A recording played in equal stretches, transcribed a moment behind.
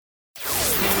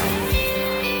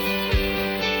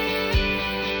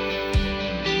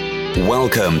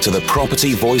Welcome to the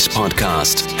Property Voice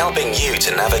Podcast, helping you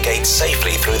to navigate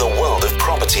safely through the world of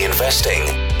property investing.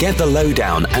 Get the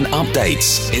lowdown and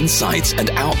updates, insights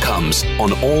and outcomes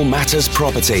on all matters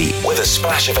property with a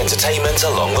splash of entertainment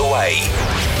along the way.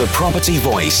 The Property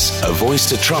Voice, a voice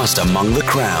to trust among the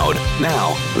crowd.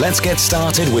 Now, let's get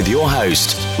started with your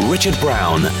host, Richard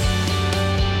Brown.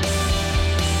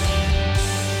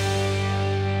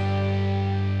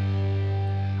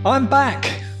 I'm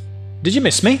back. Did you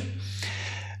miss me?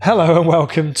 Hello and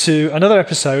welcome to another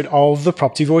episode of the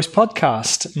Property Voice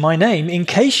Podcast. My name, in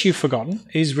case you've forgotten,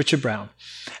 is Richard Brown,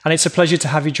 and it's a pleasure to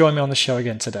have you join me on the show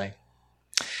again today.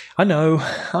 I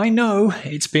know,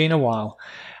 it's been a while,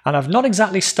 and I've not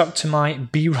exactly stuck to my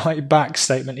be right back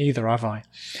statement either, have I?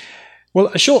 Well,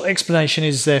 a short explanation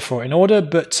is therefore in order,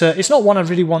 but it's not one I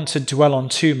really want to dwell on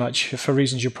too much for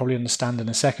reasons you'll probably understand in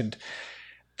a second.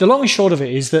 The long and short of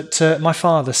it is that my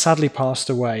father sadly passed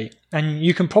away, and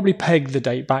you can probably peg the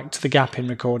date back to the gap in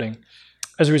recording.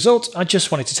 As a result, I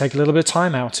just wanted to take a little bit of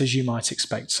time out, as you might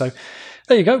expect. So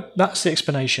there you go, that's the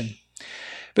explanation.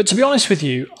 But to be honest with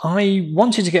you, I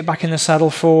wanted to get back in the saddle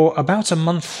for about a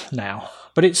month now.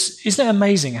 But isn't it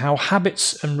amazing how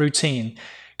habits and routine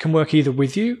can work either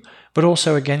with you, but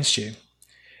also against you?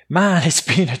 Man, it's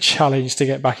been a challenge to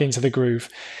get back into the groove.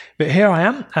 But here I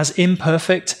am, as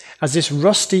imperfect as this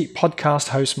rusty podcast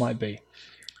host might be.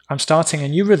 I'm starting a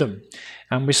new rhythm,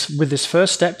 and with this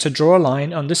first step to draw a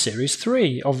line under Series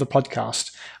 3 of the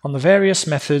podcast on the various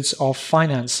methods of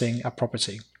financing a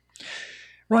property.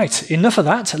 Right, enough of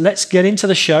that. Let's get into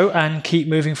the show and keep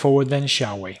moving forward then,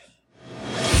 shall we?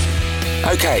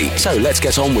 Okay, so let's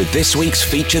get on with this week's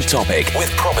featured topic with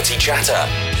Property Chatter.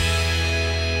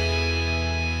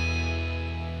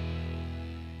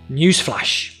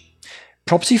 Newsflash.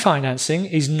 Property financing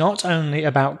is not only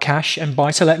about cash and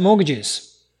buy-to-let mortgages.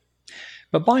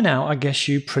 But by now, I guess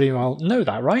you pretty well know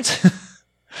that, right?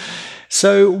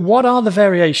 So what are the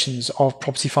variations of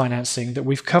property financing that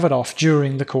we've covered off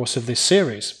during the course of this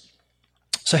series?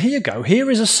 So here you go. Here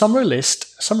is a summary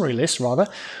list,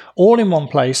 all in one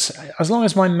place, as long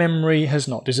as my memory has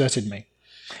not deserted me.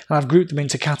 And I've grouped them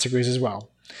into categories as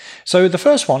well. So the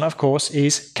first one, of course,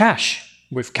 is cash,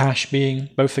 with cash being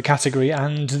both the category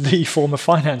and the form of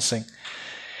financing.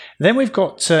 Then we've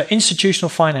got institutional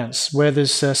finance, where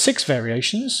there's 6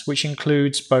 variations, which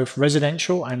includes both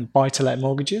residential and buy-to-let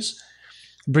mortgages,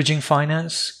 bridging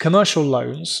finance, commercial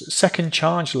loans, second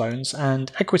charge loans,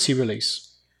 and equity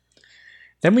release.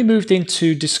 Then we moved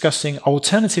into discussing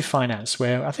alternative finance,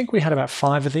 where I think we had about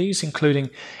 5 of these, including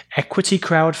equity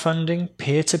crowdfunding,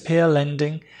 peer-to-peer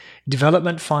lending,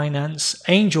 development finance,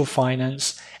 angel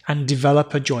finance, and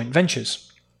developer joint ventures.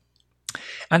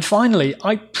 And finally,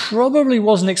 I probably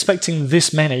wasn't expecting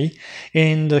this many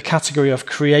in the category of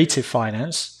creative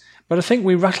finance, but I think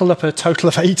we rattled up a total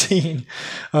of 18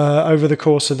 over the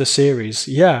course of the series.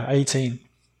 Yeah, 18,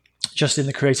 just in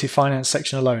the creative finance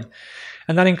section alone.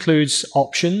 And that includes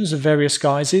options of various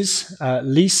guises,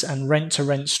 lease and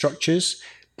rent-to-rent structures,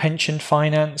 pension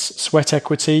finance, sweat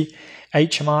equity,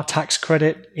 HMR tax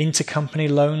credit, intercompany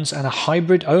loans, and a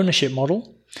hybrid ownership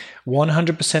model,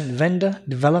 100% vendor,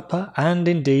 developer, and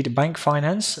indeed bank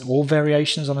finance, all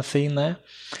variations on a theme there,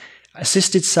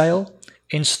 assisted sale,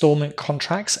 installment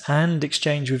contracts and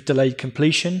exchange with delayed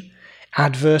completion,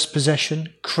 adverse possession,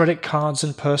 credit cards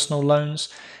and personal loans,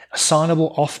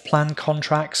 assignable off-plan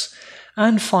contracts,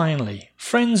 and finally,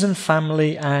 friends and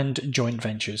family and joint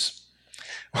ventures.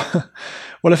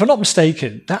 Well, if I'm not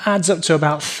mistaken, that adds up to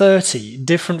about 30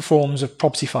 different forms of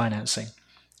property financing.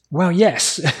 Well,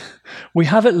 yes, we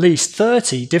have at least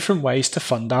 30 different ways to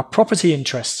fund our property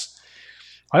interests.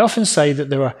 I often say that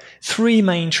there are 3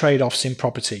 main trade-offs in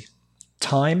property: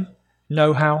 time,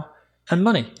 know-how, and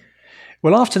money.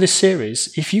 Well, after this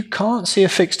series, if you can't see a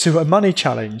fix to a money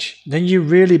challenge, then you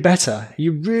really better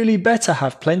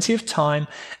have plenty of time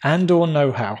and or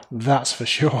know-how, that's for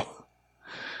sure.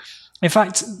 In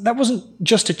fact, that wasn't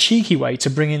just a cheeky way to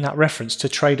bring in that reference to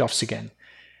trade-offs again.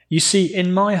 You see,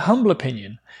 in my humble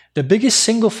opinion, the biggest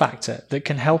single factor that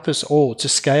can help us all to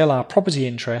scale our property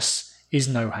interests is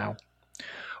know-how,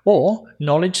 or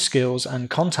knowledge, skills, and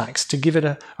contacts, to give it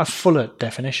a fuller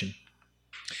definition.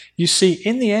 You see,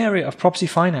 in the area of property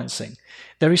financing,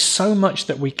 there is so much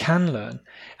that we can learn,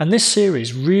 and this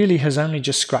series really has only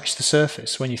just scratched the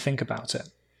surface when you think about it.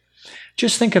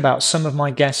 Just think about some of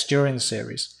my guests during the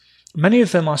series. Many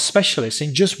of them are specialists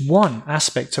in just one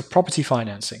aspect of property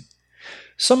financing.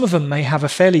 Some of them may have a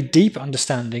fairly deep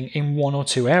understanding in 1 or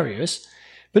 2 areas,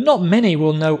 but not many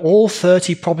will know all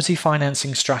 30 property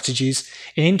financing strategies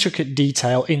in intricate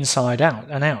detail inside out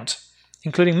and out,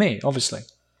 including me, obviously.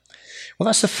 Well,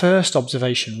 that's the first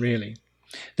observation, really,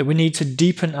 that we need to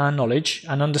deepen our knowledge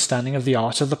and understanding of the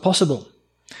art of the possible.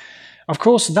 Of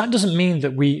course, that doesn't mean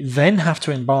that we then have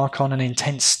to embark on an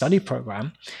intense study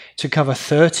program to cover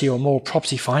 30 or more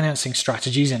property financing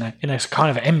strategies in a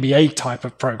kind of MBA type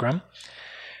of program,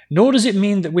 nor does it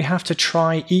mean that we have to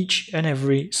try each and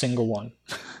every single one.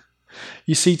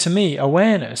 You see, to me,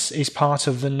 awareness is part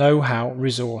of the know-how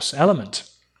resource element.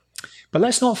 But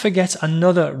let's not forget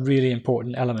another really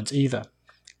important element either: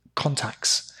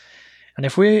 contacts. And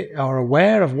if we are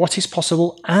aware of what is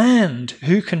possible and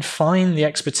who can find the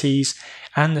expertise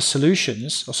and the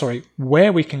solutions,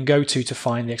 where we can go to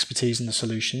find the expertise and the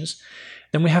solutions,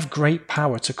 then we have great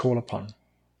power to call upon.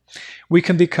 We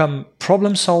can become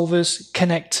problem solvers,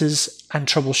 connectors, and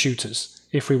troubleshooters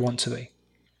if we want to be.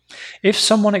 If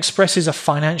someone expresses a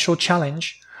financial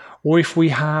challenge, or if we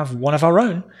have one of our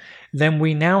own, then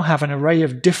we now have an array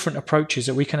of different approaches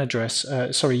that we can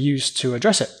use to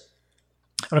address it.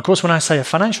 And of course, when I say a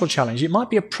financial challenge, it might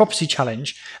be a property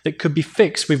challenge that could be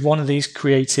fixed with one of these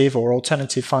creative or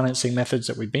alternative financing methods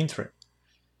that we've been through.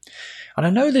 And I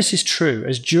know this is true,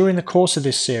 as during the course of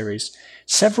this series,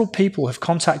 several people have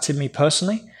contacted me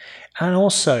personally, and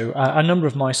also a number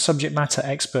of my subject matter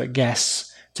expert guests,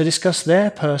 to discuss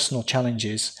their personal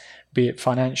challenges, be it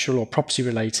financial or property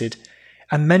related,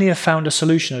 and many have found a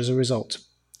solution as a result.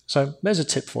 So there's a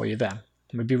tip for you there.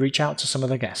 Maybe reach out to some of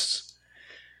the guests.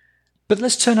 But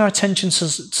let's turn our attention to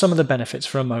some of the benefits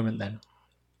for a moment then.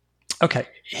 Okay,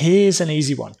 here's an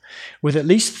easy one. With at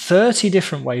least 30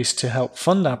 different ways to help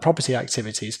fund our property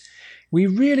activities, we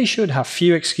really should have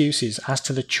few excuses as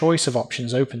to the choice of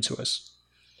options open to us.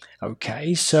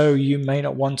 Okay, so you may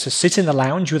not want to sit in the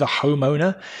lounge with a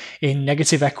homeowner in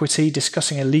negative equity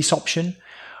discussing a lease option,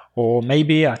 or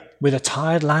maybe with a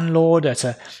tired landlord at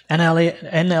a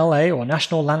NLA or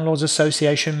National Landlords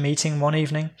Association meeting one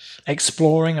evening,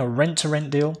 exploring a rent-to-rent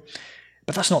deal.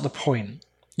 But that's not the point.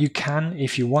 You can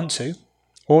if you want to,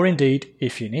 or indeed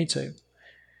if you need to.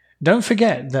 Don't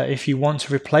forget that if you want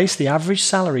to replace the average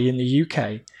salary in the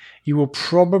UK, you will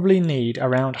probably need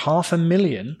around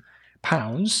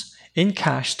 £500,000 in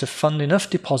cash to fund enough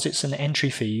deposits and entry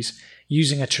fees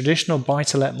using a traditional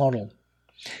buy-to-let model.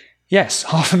 Yes,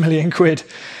 £500,000,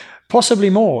 possibly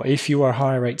more if you are a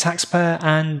higher rate taxpayer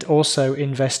and also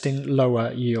invest in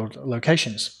lower yield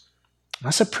locations.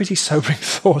 That's a pretty sobering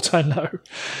thought, I know.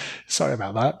 Sorry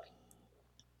about that.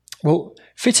 Well,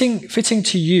 fitting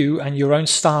to you and your own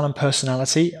style and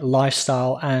personality,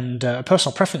 lifestyle and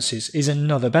personal preferences is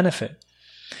another benefit.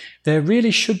 There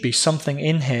really should be something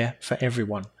in here for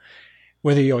everyone.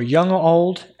 Whether you're young or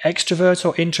old, extrovert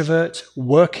or introvert,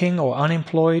 working or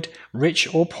unemployed, rich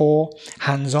or poor,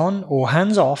 hands-on or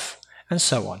hands-off, and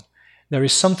so on. There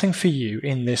is something for you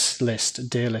in this list,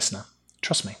 dear listener.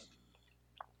 Trust me.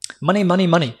 Money, money,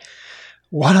 money.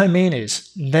 What I mean is,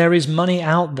 there is money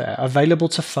out there available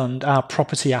to fund our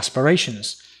property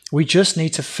aspirations. We just need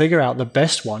to figure out the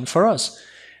best one for us.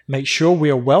 Make sure we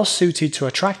are well suited to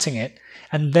attracting it,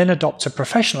 and then adopt a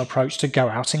professional approach to go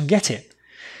out and get it.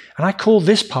 And I call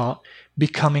this part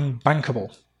becoming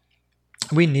bankable.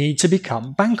 We need to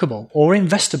become bankable or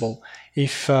investable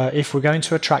if we're going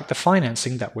to attract the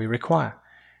financing that we require.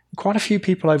 Quite a few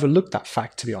people overlook that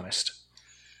fact, to be honest.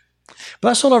 But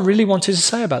that's all I really wanted to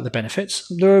say about the benefits.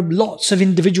 There are lots of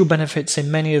individual benefits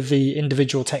in many of the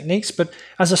individual techniques, but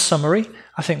as a summary,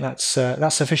 I think that's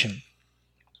sufficient.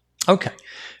 Okay,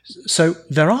 so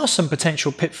there are some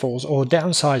potential pitfalls or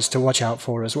downsides to watch out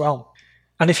for as well.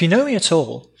 And if you know me at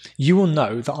all, you will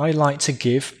know that I like to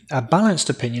give a balanced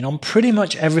opinion on pretty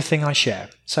much everything I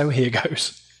share. So here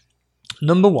goes.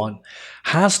 Number one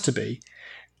has to be,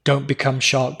 don't become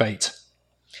shark bait.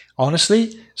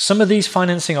 Honestly, some of these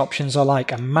financing options are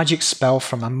like a magic spell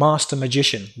from a master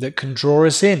magician that can draw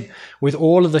us in with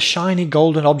all of the shiny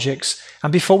golden objects,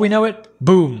 and before we know it,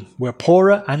 boom, we're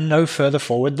poorer and no further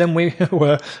forward than we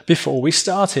were before we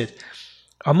started.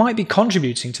 I might be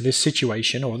contributing to this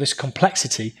situation or this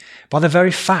complexity by the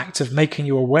very fact of making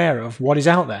you aware of what is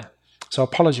out there. So I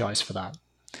apologize for that.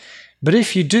 But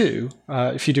if you do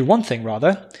one thing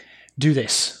rather, do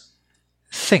this.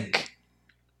 Think.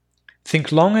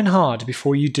 Think long and hard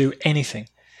before you do anything.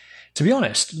 To be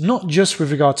honest, not just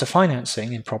with regard to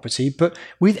financing in property, but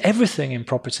with everything in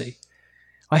property.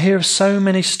 I hear of so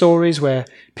many stories where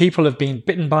people have been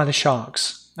bitten by the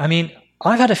sharks. I mean,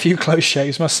 I've had a few close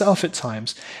shaves myself at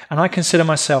times, and I consider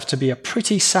myself to be a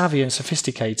pretty savvy and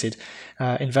sophisticated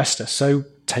investor, so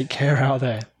take care out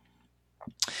there.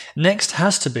 Next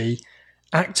has to be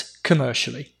act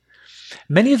commercially.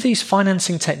 Many of these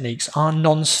financing techniques are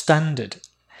non-standard,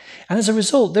 and as a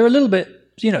result, they're a little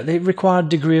bit, they require a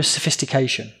degree of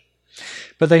sophistication.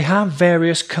 but they have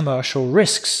various commercial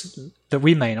risks that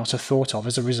we may not have thought of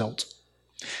as a result.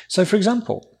 So for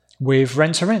example, with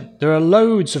rent-to-rent, there are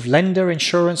loads of lender,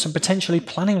 insurance and potentially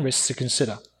planning risks to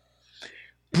consider.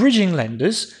 Bridging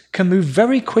lenders can move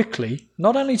very quickly,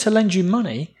 not only to lend you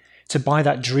money to buy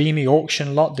that dreamy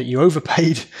auction lot that you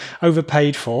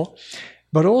overpaid for,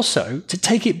 but also to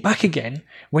take it back again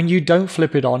when you don't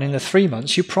flip it on in the 3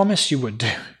 months you promised you would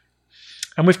do.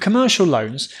 And with commercial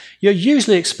loans, you're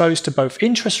usually exposed to both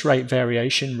interest rate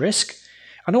variation risk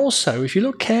and also, if you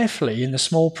look carefully in the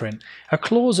small print, a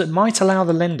clause that might allow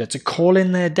the lender to call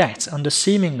in their debt under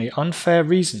seemingly unfair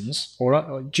reasons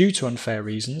or due to unfair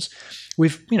reasons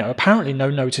with apparently no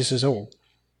notice at all.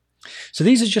 So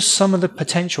these are just some of the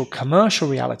potential commercial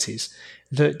realities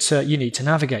that you need to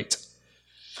navigate.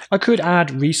 I could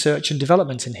add research and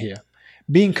development in here.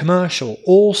 Being commercial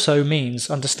also means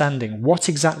understanding what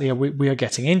exactly we are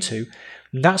getting into,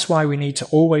 and that's why we need to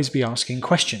always be asking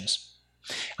questions.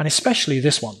 And especially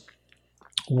this one,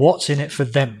 what's in it for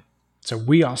them? So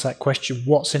we ask that question,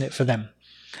 what's in it for them?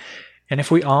 And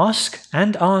if we ask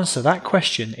and answer that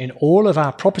question in all of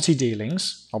our property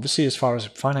dealings, obviously as far as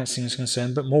financing is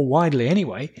concerned, but more widely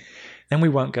anyway, then we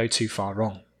won't go too far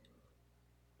wrong.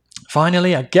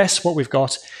 Finally, I guess what we've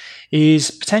got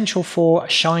is potential for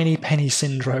shiny penny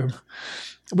syndrome,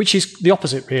 which is the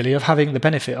opposite really of having the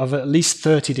benefit of at least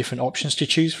 30 different options to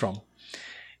choose from.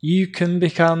 You can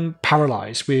become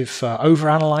paralyzed with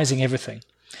overanalyzing everything.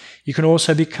 You can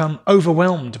also become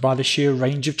overwhelmed by the sheer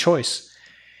range of choice.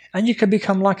 And you can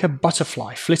become like a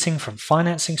butterfly, flitting from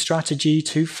financing strategy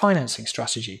to financing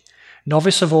strategy,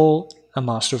 novice of all, a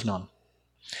master of none.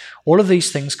 All of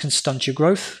these things can stunt your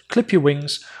growth, clip your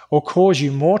wings, or cause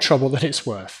you more trouble than it's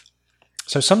worth.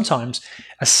 So sometimes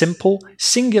a simple,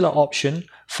 singular option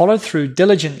followed through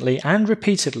diligently and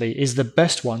repeatedly is the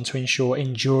best one to ensure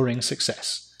enduring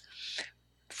success.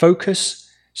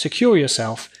 Focus, secure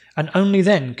yourself, and only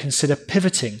then consider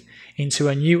pivoting into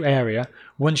a new area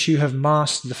once you have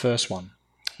mastered the first one.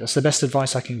 That's the best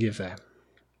advice I can give there.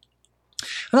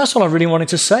 And that's all I really wanted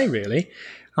to say, really.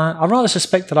 I rather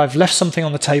suspect that I've left something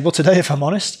on the table today, if I'm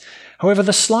honest. However,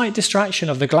 the slight distraction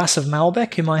of the glass of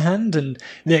Malbec in my hand and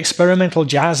the experimental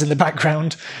jazz in the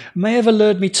background may have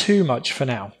allured me too much for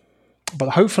now.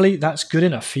 But hopefully that's good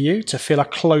enough for you to feel a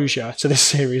closure to this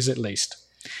series at least.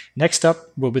 Next up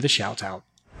will be the shout-out.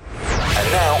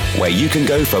 And now, where you can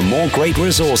go for more great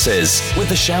resources with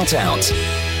the shout-out.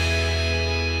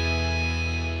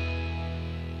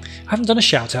 I haven't done a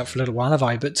shout-out for a little while, have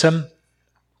I? But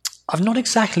I've not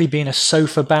exactly been a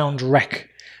sofa-bound wreck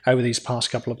over these past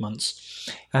couple of months.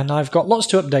 And I've got lots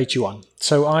to update you on.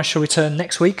 So I shall return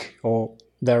next week, or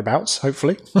thereabouts,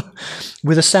 hopefully,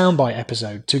 with a soundbite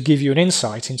episode to give you an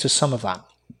insight into some of that,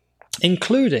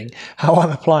 including how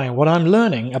I'm applying what I'm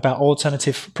learning about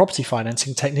alternative property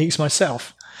financing techniques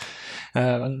myself.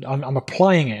 And I'm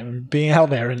applying it and being out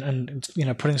there and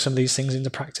putting some of these things into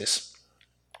practice.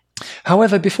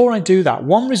 However, before I do that,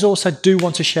 one resource I do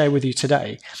want to share with you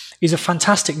today is a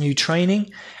fantastic new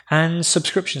training and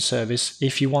subscription service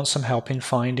if you want some help in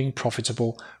finding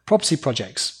profitable property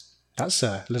projects. That's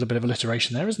a little bit of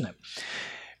alliteration there, isn't it?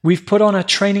 We've put on a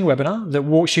training webinar that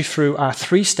walks you through our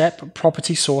 3-step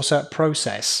property sourcer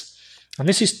process. And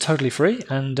this is totally free.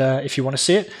 And if you want to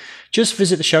see it, just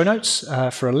visit the show notes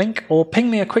for a link or ping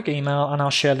me a quick email and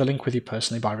I'll share the link with you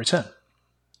personally by return.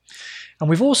 And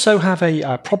we've also have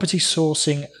a property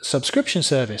sourcing subscription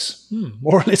service.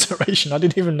 More alliteration. I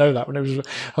didn't even know that when I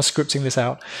was scripting this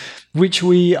out, which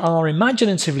we are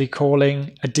imaginatively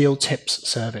calling a deal tips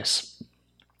service,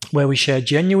 where we share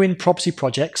genuine property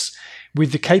projects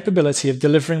with the capability of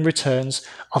delivering returns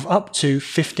of up to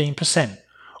 15%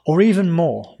 or even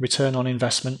more return on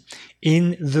investment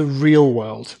in the real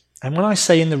world. And when I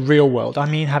say in the real world, I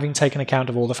mean having taken account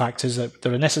of all the factors that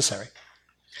are necessary.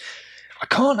 I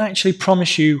can't actually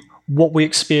promise you what we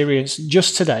experience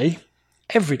just today,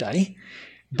 every day,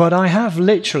 but I have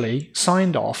literally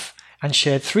signed off and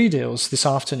shared 3 deals this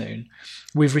afternoon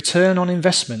with return on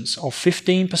investments of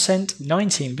 15%,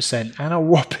 19%, and a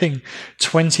whopping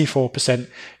 24%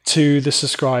 to the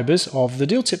subscribers of the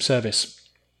Deal Tip service.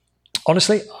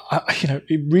 Honestly,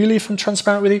 really, if I'm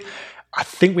transparent with you, I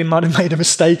think we might have made a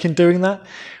mistake in doing that.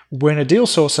 When a deal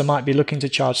sourcer might be looking to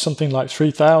charge something like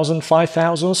 $3,000,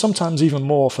 $5,000, or sometimes even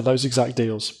more for those exact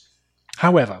deals.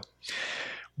 However,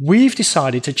 we've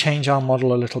decided to change our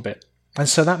model a little bit. And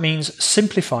so that means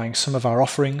simplifying some of our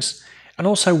offerings and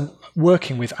also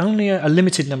working with only a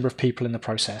limited number of people in the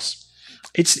process.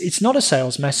 It's not a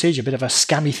sales message, a bit of a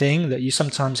scammy thing that you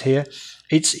sometimes hear.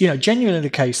 It's genuinely the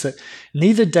case that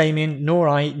neither Damien nor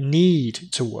I need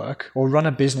to work or run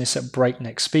a business at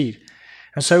breakneck speed.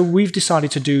 And so we've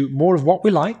decided to do more of what we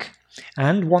like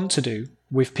and want to do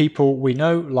with people we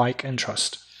know, like, and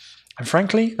trust. And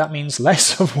frankly, that means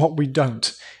less of what we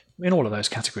don't in all of those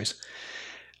categories.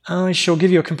 I shall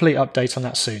give you a complete update on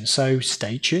that soon, so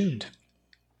stay tuned.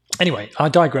 Anyway, I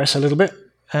digress a little bit,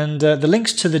 and the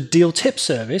links to the Deal Tip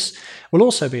service will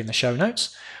also be in the show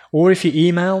notes, or if you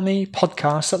email me,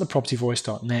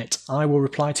 podcast@thepropertyvoice.net, I will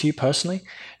reply to you personally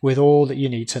with all that you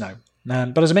need to know.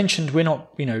 But as I mentioned, we're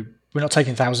not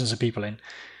taking thousands of people in.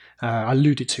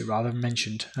 Alluded to rather than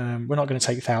mentioned. We're not going to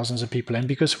take thousands of people in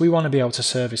because we want to be able to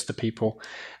service the people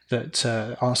that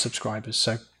are subscribers.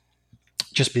 So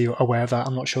just be aware of that.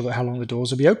 I'm not sure how long the doors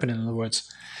will be open, in other words.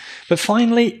 But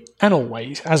finally, and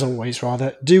always,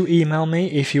 do email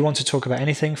me if you want to talk about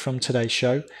anything from today's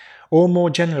show or more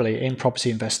generally in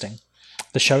property investing.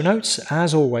 The show notes,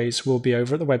 as always, will be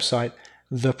over at the website,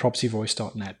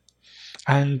 thepropertyvoice.net.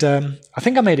 And I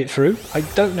think I made it through. I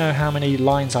don't know how many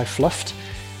lines I fluffed.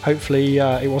 Hopefully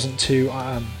it wasn't too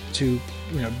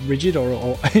rigid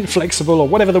or inflexible or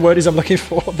whatever the word is I'm looking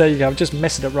for. There you go, I've just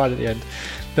messed it up right at the end.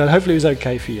 But hopefully it was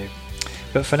okay for you.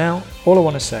 But for now, all I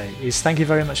want to say is thank you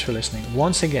very much for listening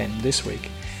once again this week.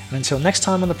 And until next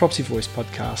time on the Property Voice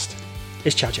podcast,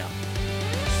 it's ciao ciao.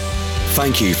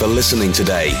 Thank you for listening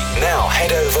today. Now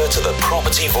head over to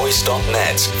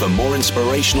thepropertyvoice.net for more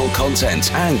inspirational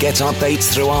content and get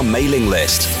updates through our mailing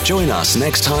list. Join us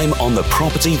next time on the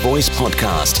Property Voice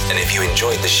podcast. And if you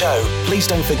enjoyed the show, please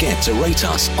don't forget to rate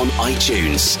us on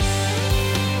iTunes.